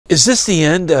Is this the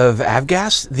end of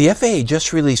Avgas? The FAA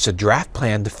just released a draft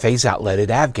plan to phase out leaded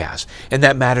Avgas, and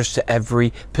that matters to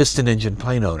every piston engine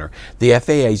plane owner. The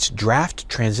FAA's draft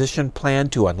transition plan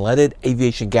to unleaded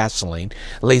aviation gasoline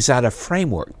lays out a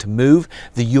framework to move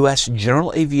the U.S.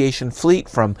 general aviation fleet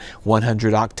from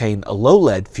 100-octane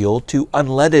low-lead fuel to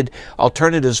unleaded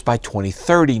alternatives by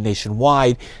 2030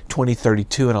 nationwide,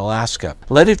 2032 in Alaska.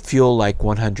 Leaded fuel like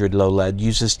 100 low-lead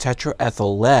uses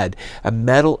tetraethyl lead, a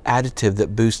metal additive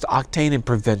that boosts octane and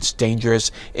prevents dangerous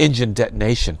engine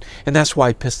detonation. And that's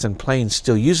why piston planes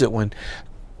still use it when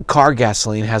car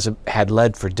gasoline has had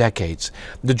lead for decades.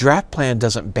 The draft plan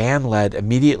doesn't ban lead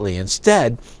immediately.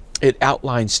 Instead, it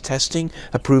outlines testing,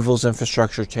 approvals,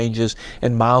 infrastructure changes,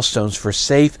 and milestones for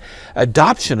safe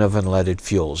adoption of unleaded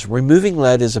fuels. Removing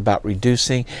lead is about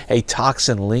reducing a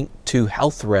toxin linked to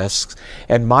health risks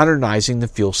and modernizing the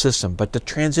fuel system, but the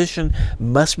transition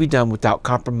must be done without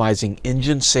compromising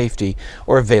engine safety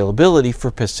or availability for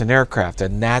piston aircraft,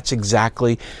 and that's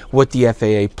exactly what the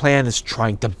FAA plan is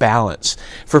trying to balance.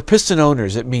 For piston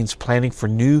owners, it means planning for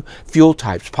new fuel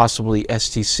types, possibly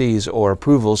STCs or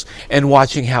approvals, and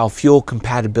watching how fuel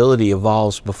compatibility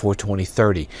evolves before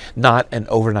 2030, not an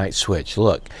overnight switch.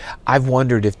 Look, I've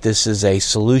wondered if this is a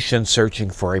solution searching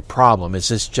for a problem. Is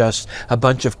this just a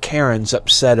bunch of Karens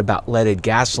upset about leaded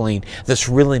gasoline that's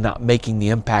really not making the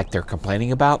impact they're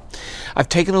complaining about? I've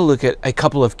taken a look at a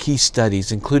couple of key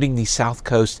studies, including the South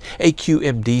Coast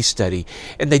AQMD study,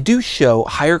 and they do show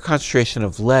higher concentration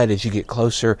of lead as you get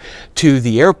closer to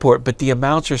the airport, but the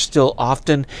amounts are still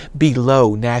often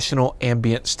below national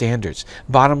ambient standards.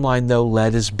 Bottom line though,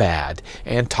 lead is bad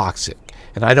and toxic,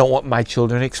 and I don't want my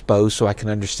children exposed, so I can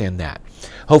understand that.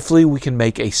 Hopefully we can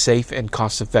make a safe and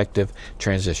cost-effective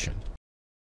transition.